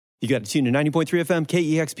You got to tune to 90.3 FM,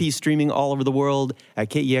 KEXP, streaming all over the world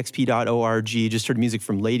at kexp.org. Just heard music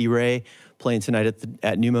from Lady Ray playing tonight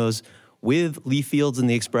at Numos with Lee Fields and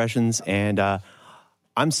the Expressions. And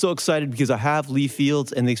I'm so excited because I have Lee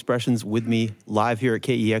Fields and the Expressions with me live here at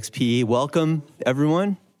KEXP. Welcome,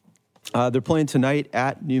 everyone. They're playing tonight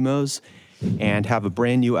at Numos and have a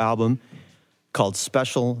brand new album called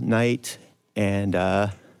Special Night. And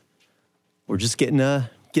we're just getting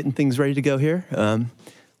things ready to go here.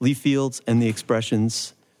 Lee Fields and the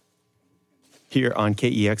Expressions here on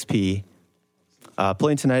KEXP.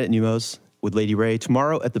 Playing tonight at Numos with Lady Ray.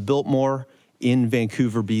 Tomorrow at the Biltmore in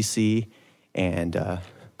Vancouver, BC. And how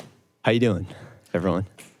you doing, everyone?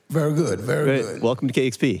 Very good, very good. Welcome to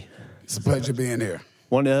KEXP. It's a pleasure being here.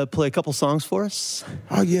 Want to play a couple songs for us?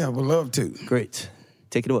 Oh, yeah, would love to. Great.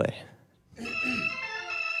 Take it away.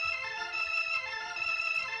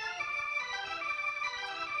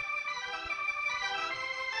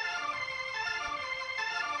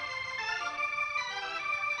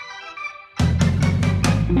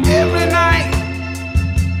 Every night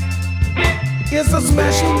is a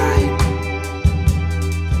special night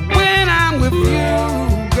when I'm with you,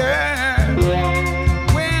 girl.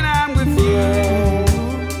 When I'm with you,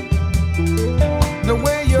 the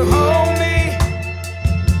way you hold me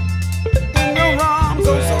in your arms,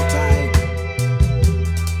 oh so tight,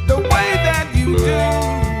 the way that you do,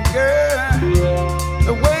 girl,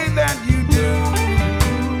 the way that you do,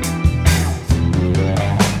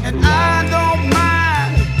 and I don't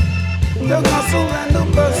mind the hustle and the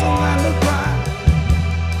bustle and the grind,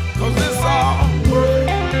 'cause it's all worth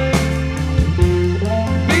it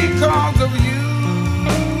because of you.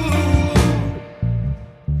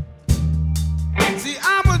 See,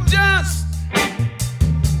 I was just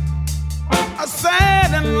a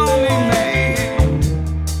sad and lonely man,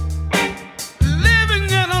 living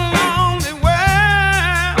in a lonely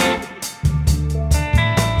world.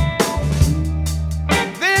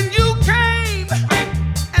 Then you came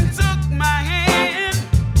and took my hand.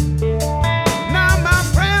 Now my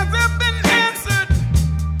prayers have been answered.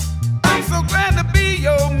 I'm so glad to be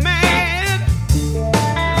your man.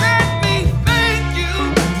 Let me thank you,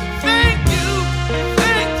 thank you,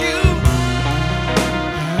 thank you.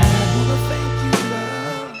 I wanna thank you,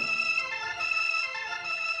 love.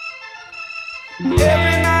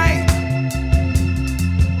 Every night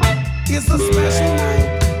is a special night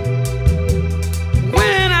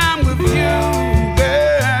when I'm with you,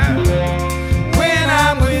 girl. When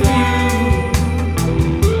I'm with you,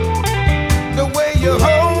 the way you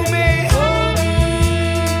hold me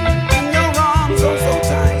in your arms, oh so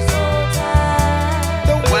tight,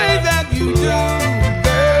 the way that you do,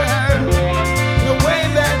 girl, the way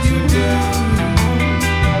that you do,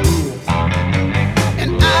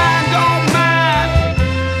 and I don't mind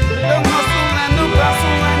the hustle and the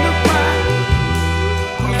bustle and the grind,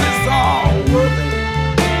 'cause it's all worth it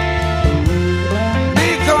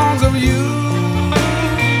because of you.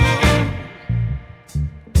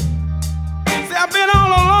 See, I've been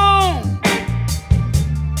all alone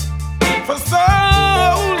for so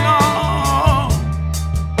long.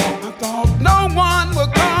 I thought no one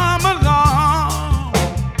would come along.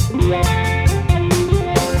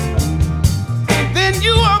 Then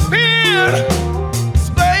you appeared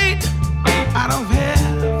straight out of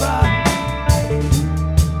heaven,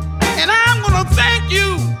 and I'm gonna thank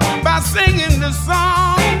you by singing this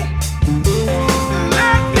song.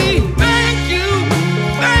 Let me thank you,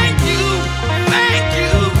 thank you, thank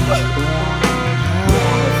you. I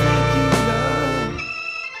wanna thank you, love.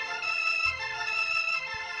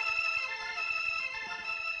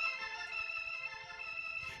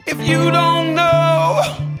 If you don't know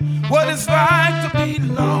what it's like to be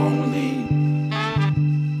lonely,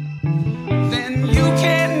 then you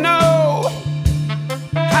can't know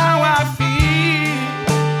how I feel.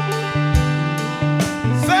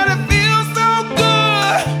 Said it feels so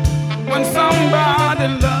good when somebody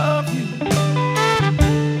loves you.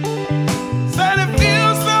 Said it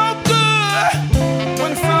feels so good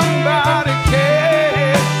when somebody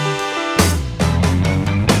cares.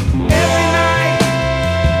 Every night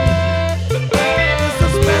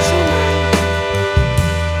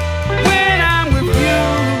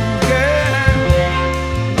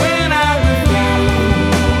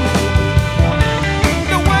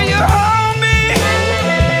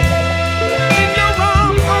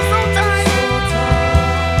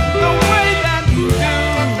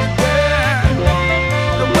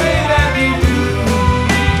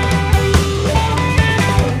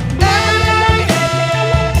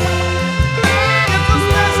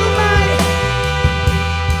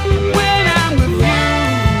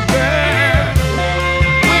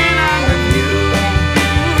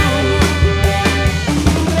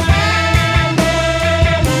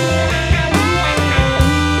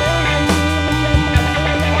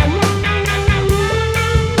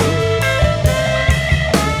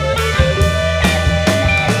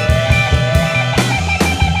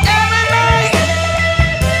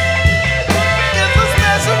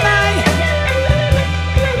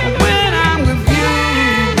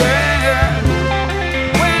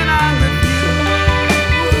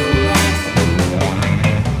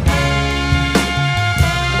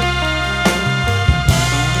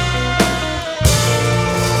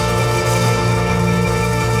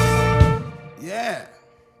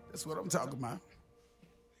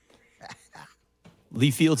Lee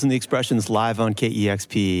Fields and the Expressions live on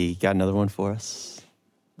KEXP. Got another one for us?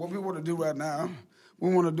 What we want to do right now,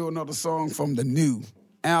 we want to do another song from the new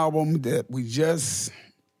album that we just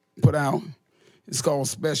put out. It's called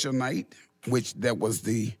Special Night, which that was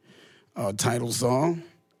the title song.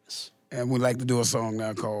 And we'd like to do a song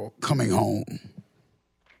now called Coming Home.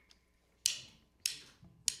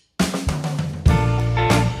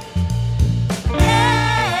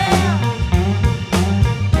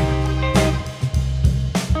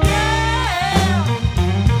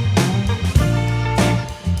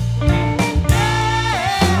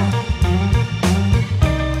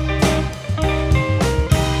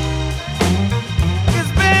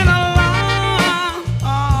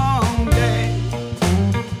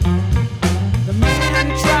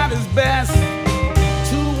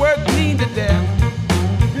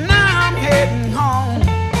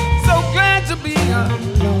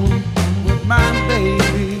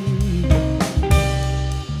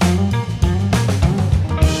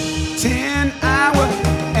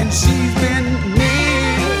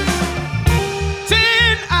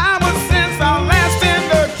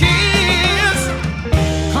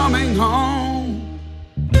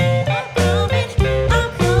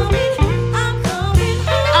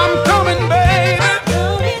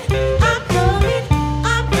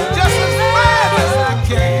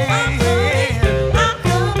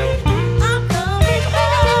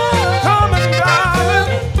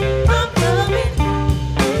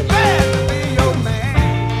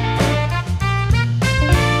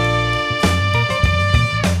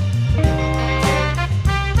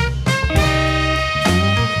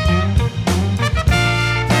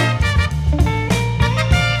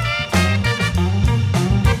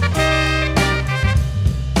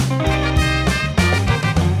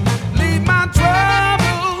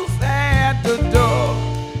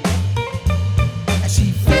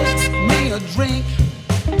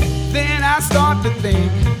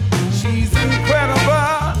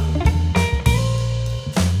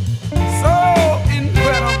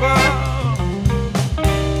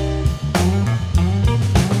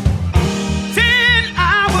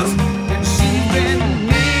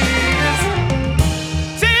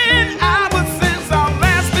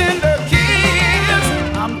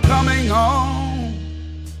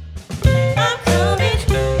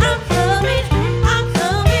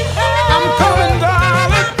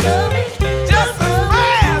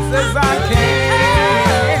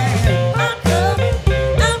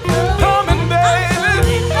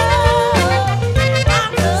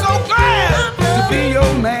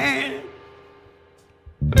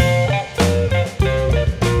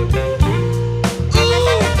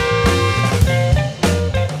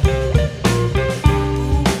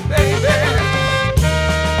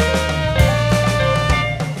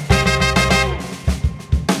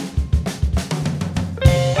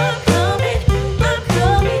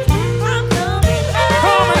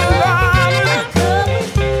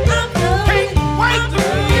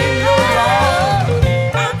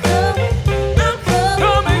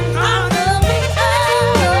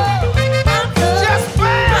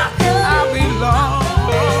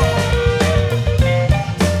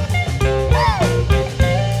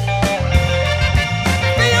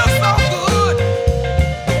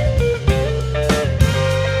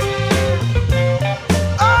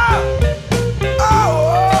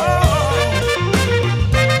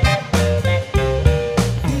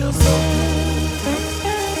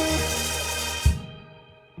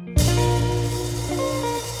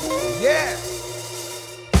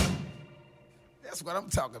 That's what I'm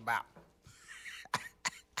talking about.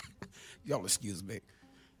 Y'all excuse me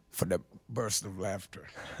for the burst of laughter.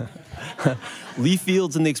 Lee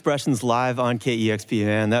Fields and the Expressions live on KEXP,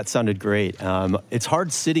 man. That sounded great. It's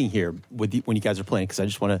hard sitting here with when you guys are playing because I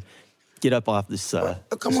just want to get up off this.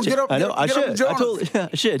 Come on, get up. I know. I should. I totally. Yeah,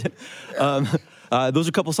 I should. Those are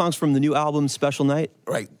a couple songs from the new album, Special Night.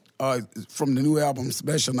 Right. From the new album,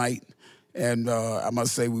 Special Night, and I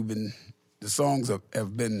must say the songs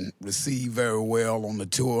have been received very well on the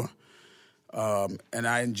tour, and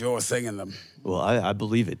I enjoy singing them. Well, I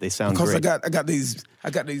believe it. They sound because great. I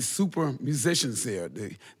got these super musicians here,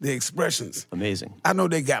 the Expressions. Amazing. I know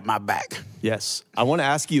they got my back. Yes. I want to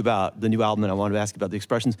ask you about the new album, and I want to ask you about the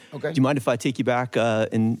Expressions. Okay. Do you mind if I take you back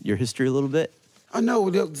in your history a little bit? No,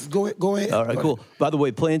 go ahead. All right, cool. By the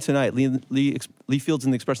way, playing tonight, Lee Fields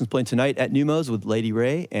and the Expressions playing tonight at Neumos with Lady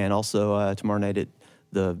Ray, and also tomorrow night at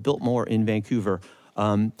the Biltmore in Vancouver.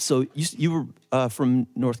 So you were from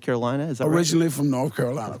North Carolina, is that Originally from North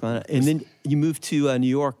Carolina. And then you moved to New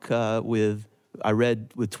York with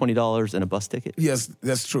 $20 and a bus ticket? Yes,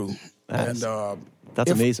 that's true. That's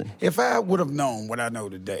amazing. If I would have known what I know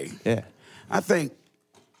today, yeah, I think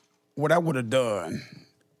what I would have done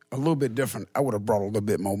a little bit different, I would have brought a little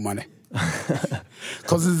bit more money.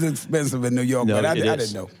 Because it's expensive in New York, No, but I it didn't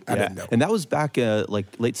is. know. Yeah. I didn't know. And that was back like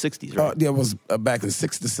late 60s, right? Yeah, it was back in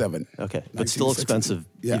 67. Okay, but still 1960. expensive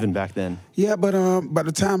Yeah. even back then. Yeah, but by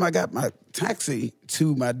the time I got my taxi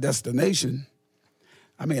to my destination,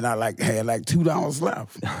 I mean, I had like $2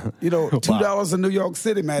 left. You know, $2 in New York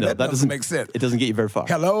City, man, No, that doesn't make sense. It doesn't get you very far.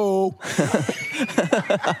 Hello.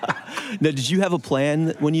 Now, did you have a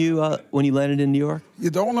plan when you landed in New York? Yeah,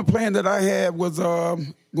 the only plan that I had was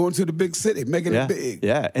going to the big city, making Yeah, it big.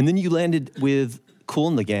 yeah. And then you landed with Kool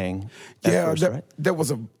and the Gang. At first, right? that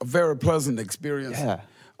was a very pleasant experience. Yeah.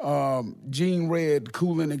 Gene Red,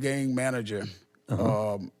 Kool and the Gang manager,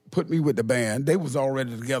 put me with the band. They was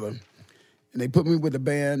already together. And they put me with the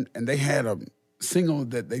band, and they had a single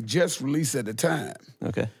that they just released at the time.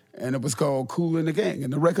 Okay. And it was called Kool and the Gang.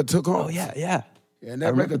 And the record took off. Oh yeah, yeah. And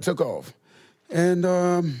that record took off. And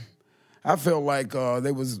I felt like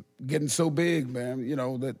they was getting so big, man, you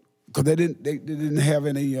know, that because they didn't have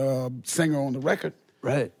any singer on the record.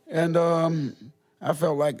 Right. And I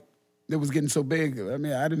felt like they was getting so big. I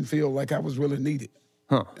mean, I didn't feel like I was really needed.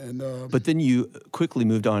 Huh. And But then you quickly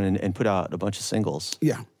moved on and put out a bunch of singles.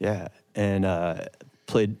 Yeah. Yeah. And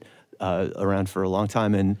played around for a long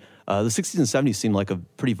time. And the 60s and 70s seemed like a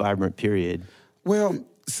pretty vibrant period. well,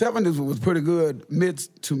 70s was pretty good, mid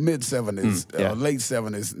 70s, yeah. late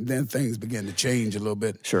 70s. Then things began to change a little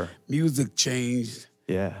bit. Sure. Music changed,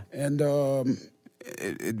 Yeah, and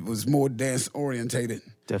it was more dance orientated.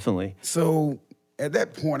 definitely. So at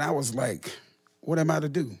that point, I was like, what am I to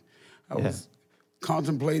do? I was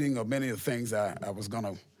contemplating of many of the things I was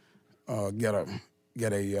gonna get a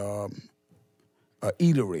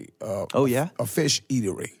eatery. Oh, yeah? a fish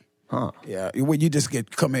eatery. Huh. Yeah, where you just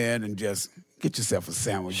come in and just get yourself a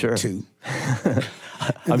sandwich Sure. or two.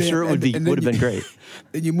 I'm sure it would have been great.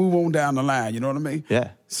 Then you move on down the line. You know what I mean?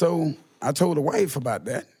 Yeah. So I told the wife about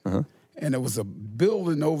that, and there was a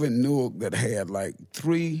building over in Newark that had like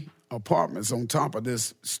 3 apartments on top of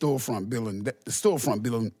this storefront building. The storefront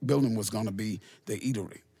building was going to be the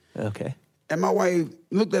eatery. Okay. And my wife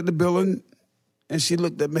looked at the building, and she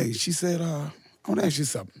looked at me. She said, I want to ask you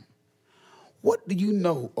something. What do you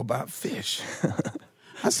know about fish?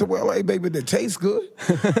 I said, well, hey, baby, they taste good.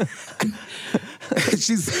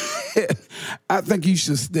 She said, I think you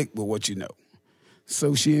should stick with what you know.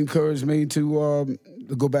 So she encouraged me to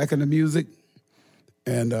go back into music,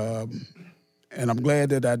 and I'm glad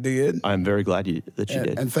that I did. I'm very glad that you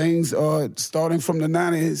did. And things starting from the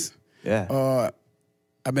 90s, Yeah.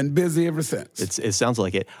 I've been busy ever since. It sounds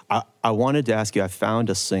like it. I wanted to ask you, I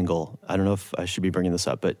found a single. I don't know if I should be bringing this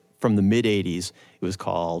up, but from the mid-'80s, it was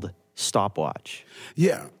called Stopwatch.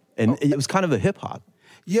 Yeah. And it was kind of a hip-hop.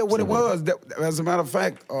 Yeah, what it was, as a matter of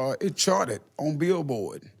fact, it charted on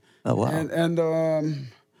Billboard. Oh, wow. And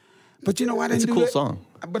but you know, I didn't It's a do cool that. song.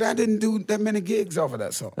 But I didn't do that many gigs off of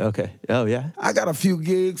that song. Okay. Oh, yeah? I got a few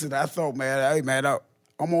gigs, and I thought, man, hey, man, I'm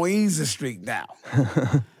on easy street now.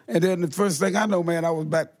 And then the first thing I know, man, I was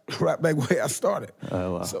right back where I started.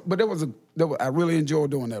 Oh, wow. So, but I really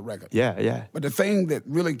enjoyed doing that record. Yeah, yeah. But the thing that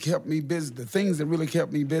really kept me busy,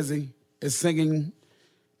 is singing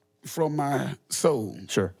from my soul.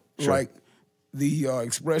 Sure. Like the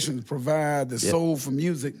expressions provide the soul for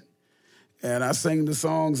music, and I sing the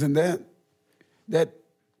songs, and that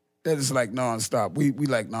is like nonstop. We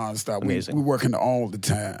like nonstop. Amazing. We're working all the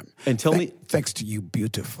time. And tell me, thanks to you,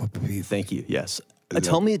 beautiful people. thank you. Yes.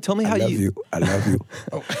 Tell me how I love you. I love you.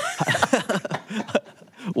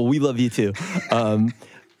 Well, we love you too.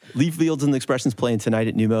 Lee Fields and the Expressions playing tonight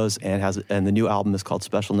at Neumos, and the new album is called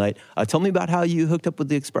Special Night. Tell me about how you hooked up with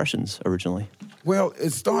the Expressions originally. Well,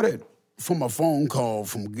 it started from a phone call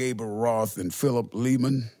from Gabriel Roth and Philip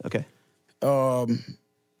Lehman. Okay. About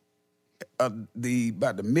the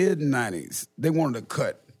mid-'90s, they wanted to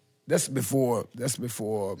cut. That's before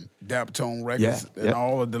Daptone Records and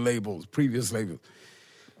all of the labels, previous labels.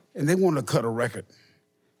 And they wanted to cut a record.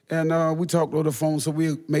 And we talked over the phone, so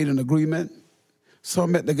we made an agreement. So I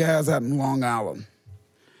met the guys out in Long Island.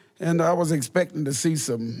 And I was expecting to see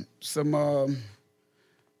some kind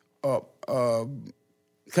of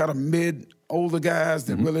older guys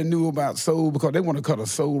that really knew about soul, because they want to cut a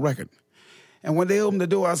soul record. And when they opened the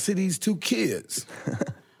door, I see these 2 kids.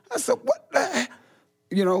 I said, what the?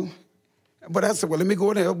 You know? But I said, well, let me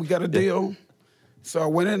go in there. We got a deal. So I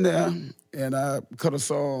went in there, and I cut a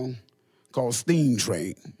song called Steam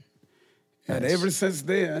Train. And ever since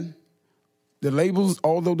then,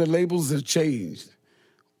 although the labels have changed,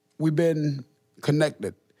 we've been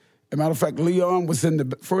connected. As a matter of fact, Leon was in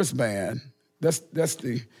the first band. That's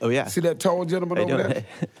the... Oh, yeah. See that tall gentleman over there?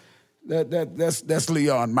 That's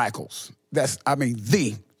Leon Michaels.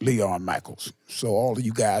 The Leon Michaels. So all of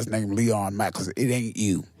you guys named Leon Michaels, it ain't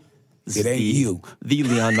you. It ain't you. The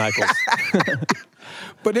Leon Michaels.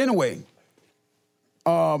 But anyway,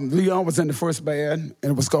 Leon was in the first band,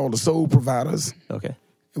 and it was called the Soul Providers. Okay.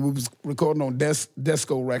 And we was recording on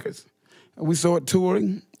Desco Records. And we saw it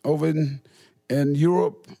touring over in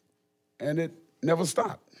Europe, and it never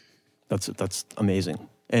stopped. That's amazing.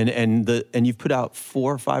 And you've put out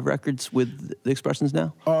 4 or 5 records with the Expressions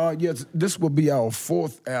now? Yes, this will be our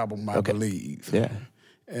 4th album, I believe. Yeah.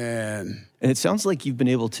 And it sounds like you've been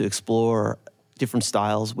able to explore different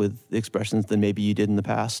styles with the Expressions than maybe you did in the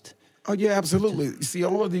past. Oh yeah, absolutely. You see,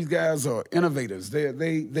 all of these guys are innovators.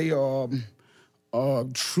 They are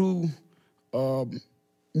true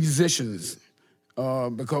musicians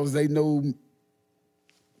because they know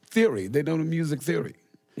theory. They know the music theory.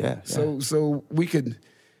 Yeah. So we can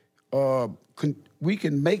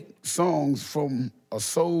make songs from a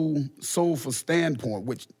soulful standpoint,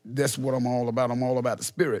 which that's what I'm all about. I'm all about the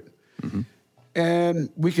spirit. Mm-hmm. And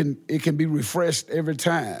it can be refreshed every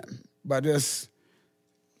time by just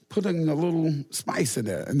putting a little spice in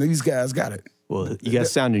there. And these guys got it. Well, you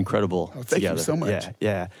guys sound incredible thank together. You so much.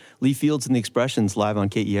 Yeah. Lee Fields and the Expressions live on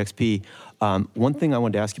KEXP. One thing I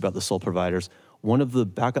wanted to ask you about the Soul Providers, one of the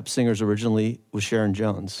backup singers originally was Sharon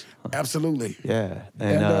Jones. Absolutely. Yeah.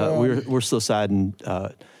 And we're so sad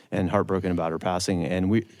and heartbroken about her passing.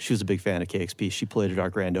 And she was a big fan of KXP. She played at our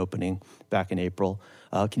grand opening back in April.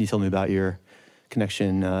 Can you tell me about your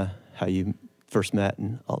connection, how you first met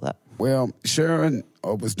and all that? Well, Sharon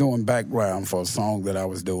was doing background for a song that I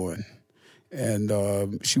was doing.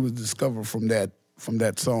 And she was discovered from that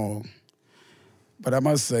song. But I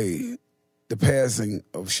must say, the passing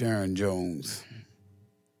of Sharon Jones,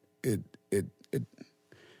 it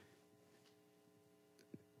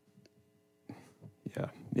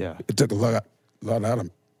yeah. It took a lot out of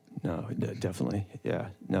me. No, definitely. Yeah.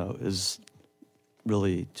 No, it was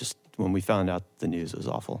really just when we found out the news, it was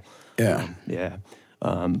awful. Yeah.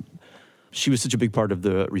 She was such a big part of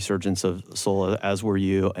the resurgence of soul, as were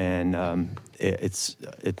you, and it's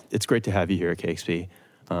great to have you here at KXP.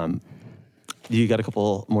 You got a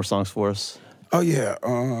couple more songs for us? Oh yeah,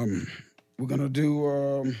 we're gonna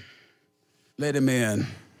do "Let Him In."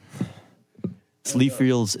 It's Lee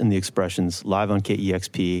Fields and the Expressions live on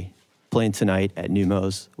KEXP, playing tonight at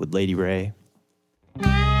Numos with Lady Ray.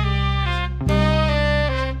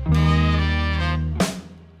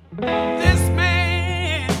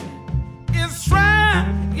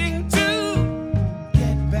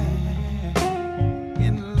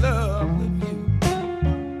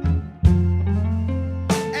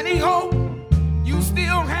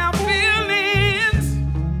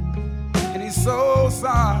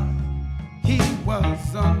 He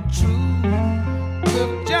was untrue.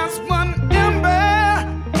 With just one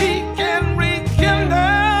ember, he can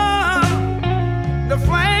rekindle.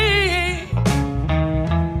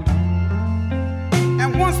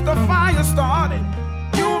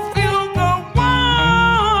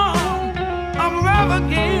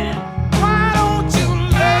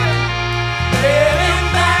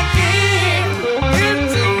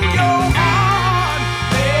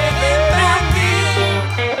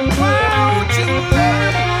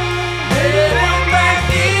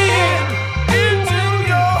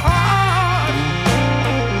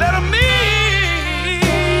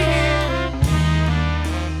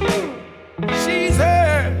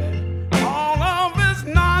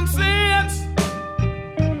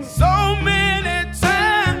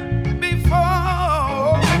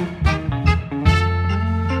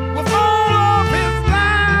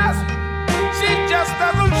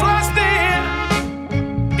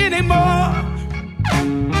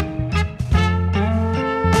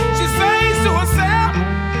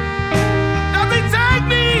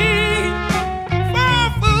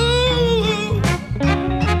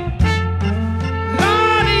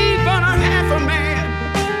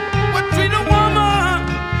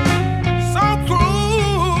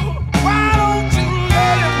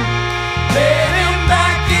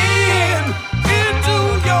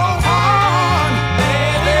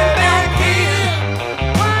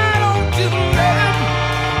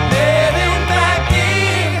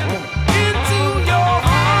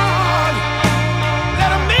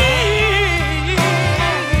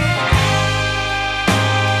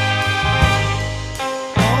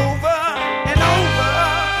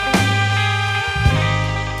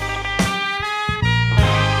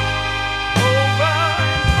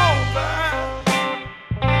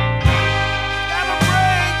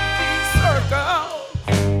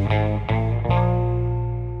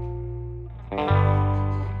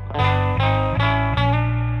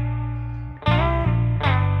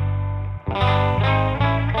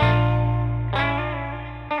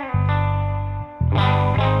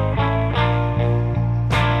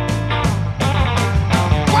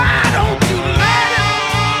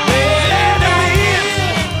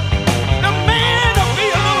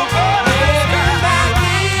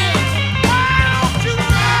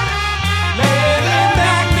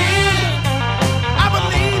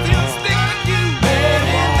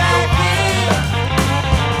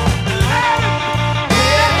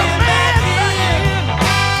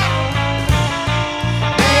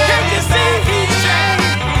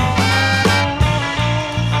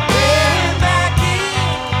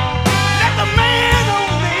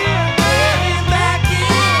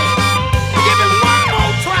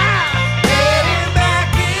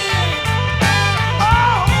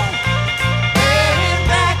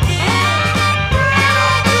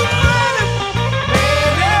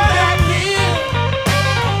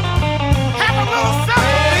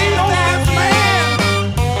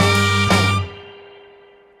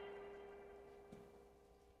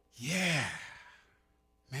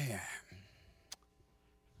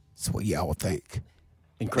 What y'all think?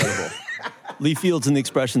 Incredible. Lee Fields and the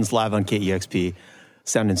Expressions live on KEXP.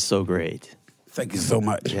 Sounding so great. Thank you so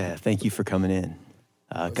much. Yeah, thank you for coming in.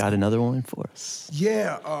 Got another one for us?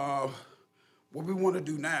 Yeah, what we want to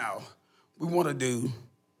do now, we want to do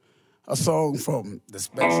a song from the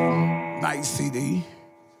special Night CD.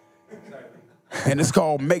 And it's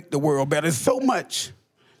called Make the World Better. There's so much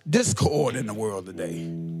discord in the world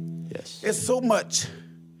today. Yes. It's so much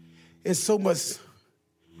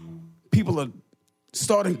people are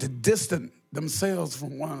starting to distance themselves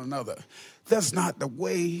from one another. That's not the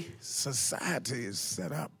way society is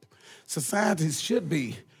set up. Society should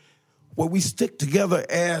be where we stick together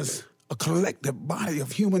as a collective body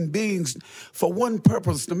of human beings for one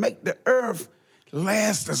purpose, to make the earth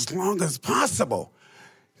last as long as possible.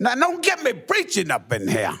 Now, don't get me preaching up in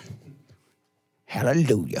here.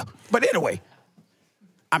 Hallelujah. But anyway,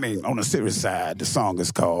 on the serious side, the song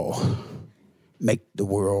is called Make the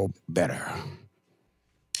World Better.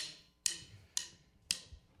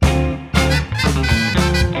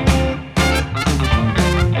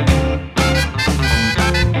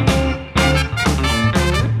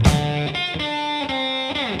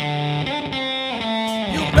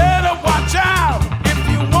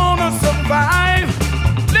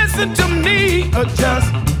 Listen to me, or just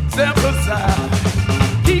step aside.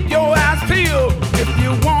 Keep your eyes peeled if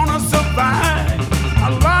you wanna survive.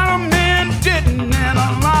 A lot of men didn't, and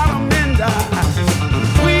a lot of men died.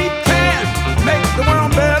 We can make the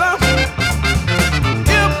world better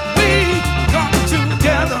if we come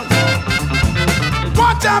together.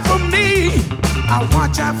 Watch out for me, I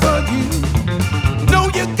watch out for you. Know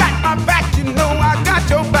you got my back, you know I got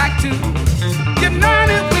your back too.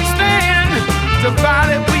 United we stand,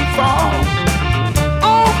 divided we fall.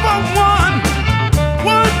 All for one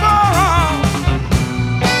for all.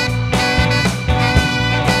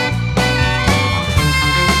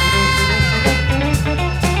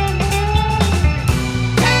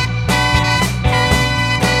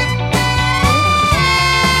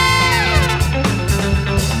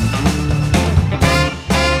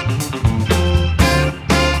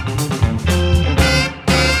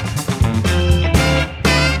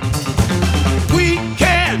 We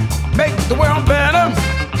can make the world better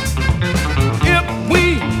if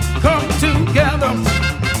we come together.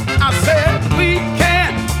 I said we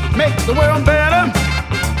can make the world better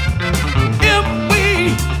if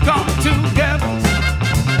we come together.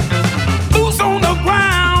 Boots on the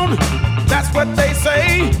ground, that's what they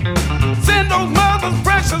say. Send those mothers'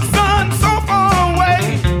 precious sons so far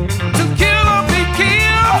away to kill or be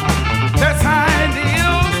killed. That's how it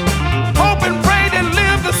is. Hope and pray they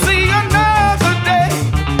live to see another day.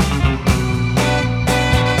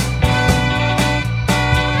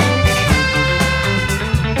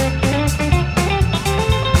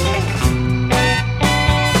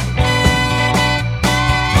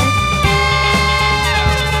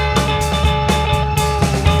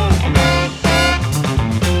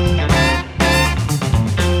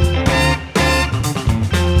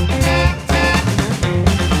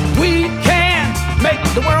 We can make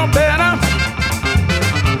the world better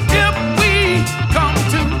if we come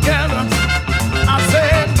together. I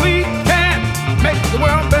said we can make the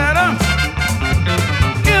world better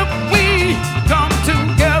if we come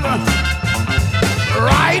together.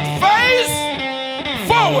 Right face,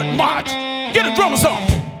 forward march. Get a drummer song.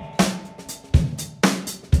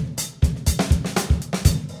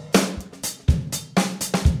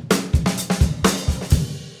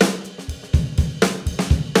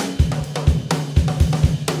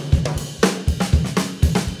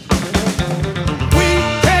 We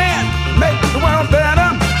can make the world better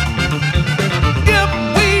if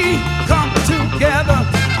we come together.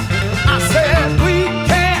 I said we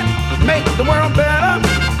can make the world better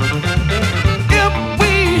if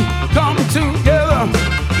we come together.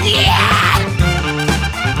 Yeah!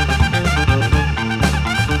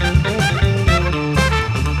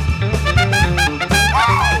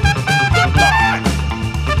 Oh, good Lord!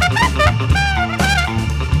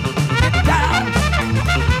 Get down.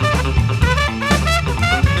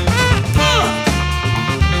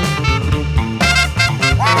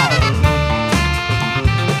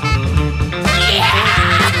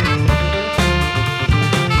 Wow.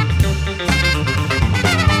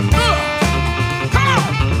 Come on.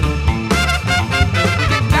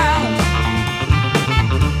 Get down.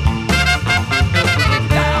 Get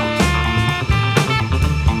down.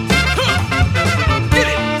 Get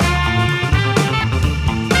it.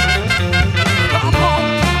 Come on.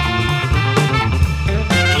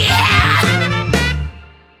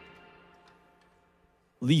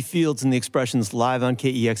 Lee Fields and the Expressions live on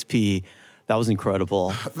KEXP. That was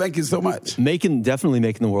incredible. Thank you so much. Definitely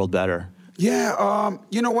making the world better. Yeah,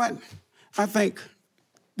 you know what? I think,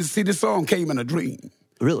 see, this song came in a dream.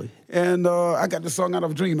 Really? And I got the song out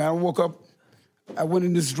of a dream. I woke up, I went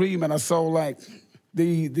in this dream, and I saw like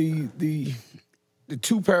the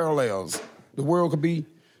two parallels. The world could be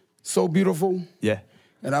so beautiful. Yeah.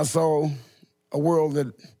 And I saw a world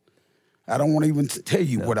that I don't want to even tell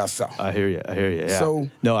you what I saw. I hear you. Yeah. So,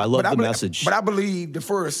 no, I love the message. But I believe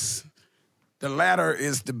the latter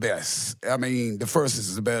is the best. I mean, the first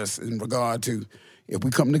is the best in regard to if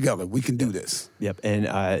we come together, we can do this. Yep, and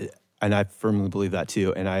I firmly believe that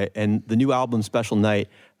too. And the new album, Special Night,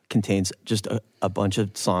 contains just a bunch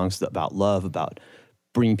of songs about love, about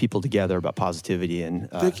bringing people together, about positivity, and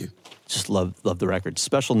thank you. Just love the record.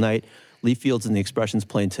 Special Night, Lee Fields and the Expressions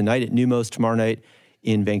playing tonight at Numos, tomorrow night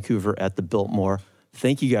in Vancouver at the Biltmore.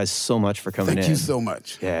 Thank you guys so much for coming in. Thank you so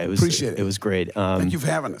much. Yeah, Appreciate it. It was great. Thank you for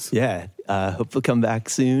having us. Yeah, hope you'll come back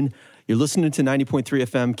soon. You're listening to 90.3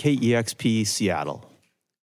 FM KEXP Seattle.